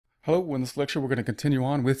Hello, in this lecture we're going to continue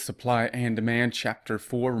on with Supply and Demand, Chapter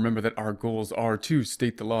 4. Remember that our goals are to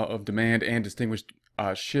state the law of demand and distinguish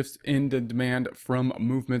shifts in the demand from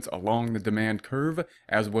movements along the demand curve,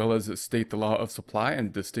 as well as state the law of supply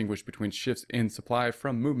and distinguish between shifts in supply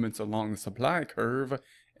from movements along the supply curve,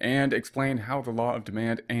 and explain how the law of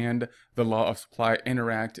demand and the law of supply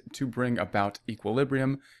interact to bring about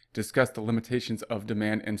equilibrium, discuss the limitations of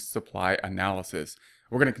demand and supply analysis.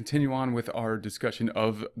 We're going to continue on with our discussion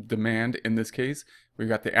of demand. In this case, we've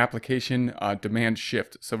got the application demand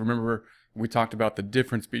shift. So remember, we talked about the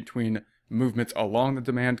difference between movements along the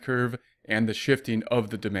demand curve and the shifting of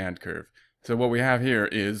the demand curve. So what we have here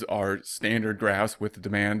is our standard graphs with the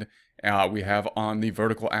demand. We have on the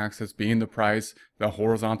vertical axis being the price, the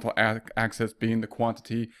horizontal axis being the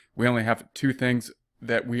quantity. We only have two things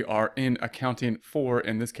that we are in accounting for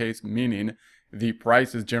in this case, meaning the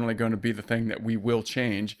price is generally going to be the thing that we will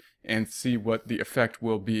change and see what the effect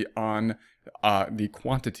will be on the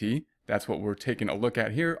quantity. That's what we're taking a look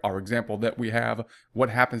at here. Our example that we have, what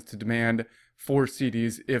happens to demand for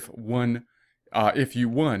CDs if you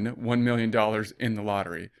won $1 million in the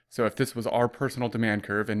lottery. So if this was our personal demand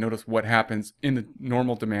curve, and notice what happens in the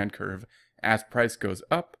normal demand curve, as price goes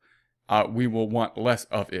up, we will want less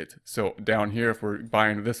of it. So down here, if we're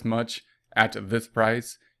buying this much at this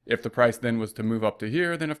price, if the price then was to move up to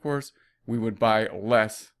here, then of course we would buy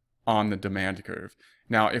less on the demand curve.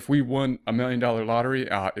 Now, if we won $1 million lottery,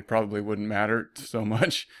 it probably wouldn't matter so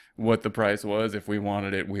much what the price was. If we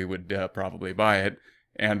wanted it, we would probably buy it.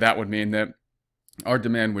 And that would mean that our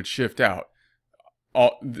demand would shift out.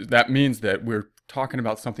 That means that we're talking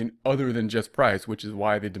about something other than just price, which is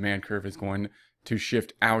why the demand curve is going to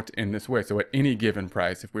shift out in this way. So at any given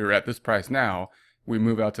price, if we were at this price now, we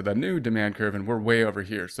move out to the new demand curve and we're way over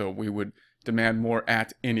here. So we would demand more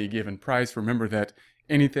at any given price. Remember that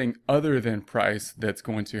anything other than price that's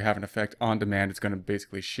going to have an effect on demand is going to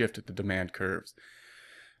basically shift the demand curves.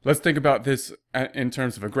 Let's think about this in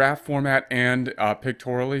terms of a graph format and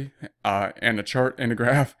pictorially, and a chart and a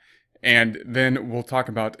graph. And then we'll talk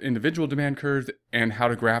about individual demand curves and how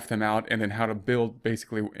to graph them out, and then how to build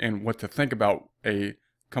basically and what to think about a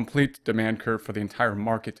complete demand curve for the entire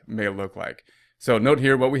market may look like. So note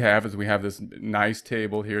here what we have is we have this nice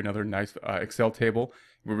table here, another nice Excel table,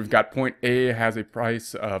 where we've got point A has a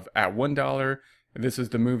price of at $1. This is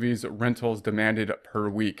the movies rentals demanded per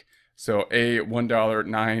week. So A, $1,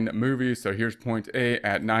 9 movies. So here's point A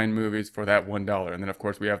at 9 movies for that $1. And then of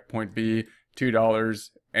course we have point B, $2,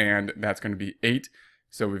 and that's going to be 8.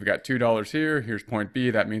 So we've got $2 here. Here's point B.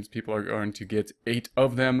 That means people are going to get 8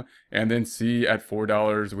 of them. And then C at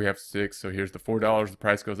 $4, we have 6. So here's the $4. The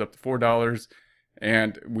price goes up to $4.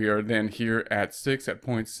 And we are then here at 6 at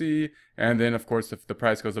point C. And then, of course, if the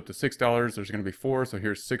price goes up to $6, there's going to be 4. So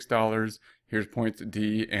here's $6. Here's point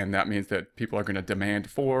D. And that means that people are going to demand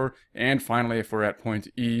 4. And finally, if we're at point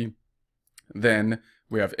E, then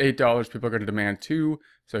we have $8. People are going to demand 2.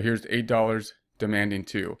 So here's $8 demanding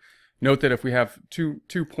 2. Note that if we have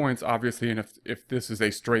two points, obviously, and if this is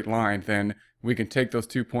a straight line, then we can take those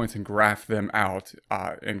 2 points and graph them out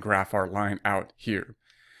and graph our line out here.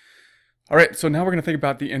 All right, so now we're going to think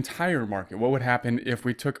about the entire market. What would happen if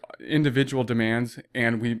we took individual demands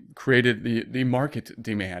and we created the market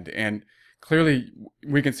demand? And clearly,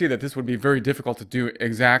 we can see that this would be very difficult to do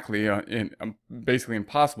exactly, basically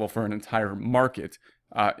impossible for an entire market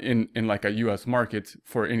in like a U.S. market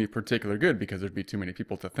for any particular good, because there'd be too many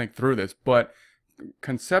people to think through this. But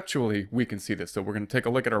conceptually, we can see this. So we're going to take a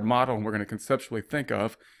look at our model and we're going to conceptually think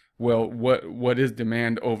of, well, what is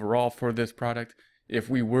demand overall for this product? If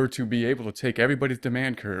we were to be able to take everybody's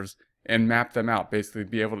demand curves and map them out, basically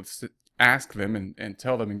be able to ask them and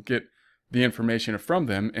tell them and get the information from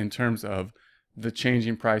them in terms of the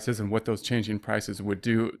changing prices and what those changing prices would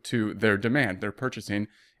do to their demand, their purchasing,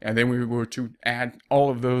 and then we were to add all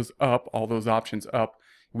of those up, all those options up,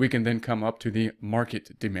 we can then come up to the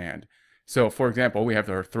market demand. So for example, we have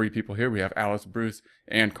our 3 people here. We have Alice, Bruce,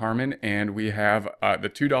 and Carmen, and we have the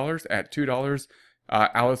 $2 at $2.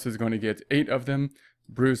 Alice is going to get 8 of them.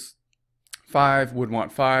 Bruce 5 would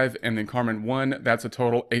want 5, and then Carmen 1. That's a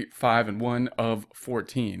total 8, 5, and 1 of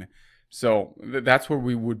 14. So that's where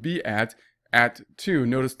we would be at 2.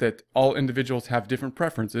 Notice that all individuals have different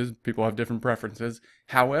preferences. People have different preferences.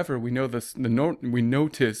 However, we know this. We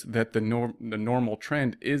notice that the normal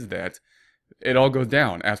trend is that it all goes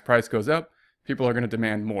down as price goes up. People are going to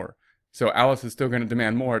demand more. So Alice is still going to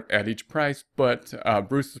demand more at each price, but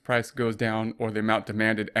Bruce's price goes down, or the amount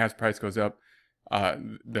demanded as price goes up,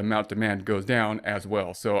 the amount demand goes down as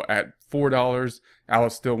well. So at $4,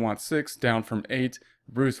 Alice still wants 6, down from 8.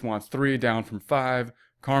 Bruce wants 3, down from 5.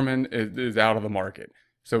 Carmen is out of the market.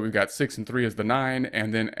 So we've got 6 and 3 is the 9,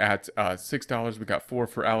 and then at $6 we got 4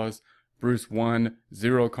 for Alice, Bruce 1,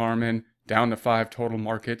 0 Carmen, down to 5 total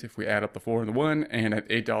market if we add up the 4 and the 1, and at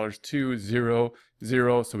 $8 2, 0,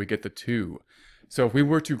 0, so we get the 2. So if we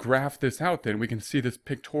were to graph this out, then we can see this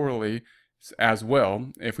pictorially as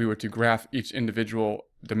well. If we were to graph each individual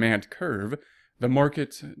demand curve, the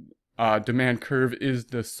market demand curve is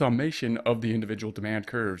the summation of the individual demand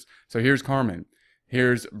curves. So here's Carmen,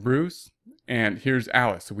 here's Bruce, and here's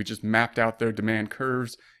Alice. So we just mapped out their demand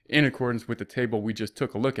curves in accordance with the table we just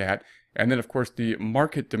took a look at. And then of course the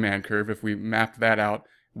market demand curve, if we mapped that out,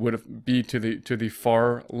 would be to the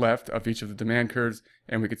far left of each of the demand curves,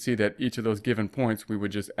 and we could see that each of those given points, we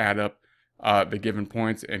would just add up the given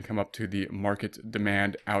points and come up to the market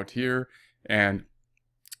demand out here, and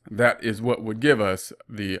that is what would give us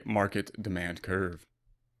the market demand curve.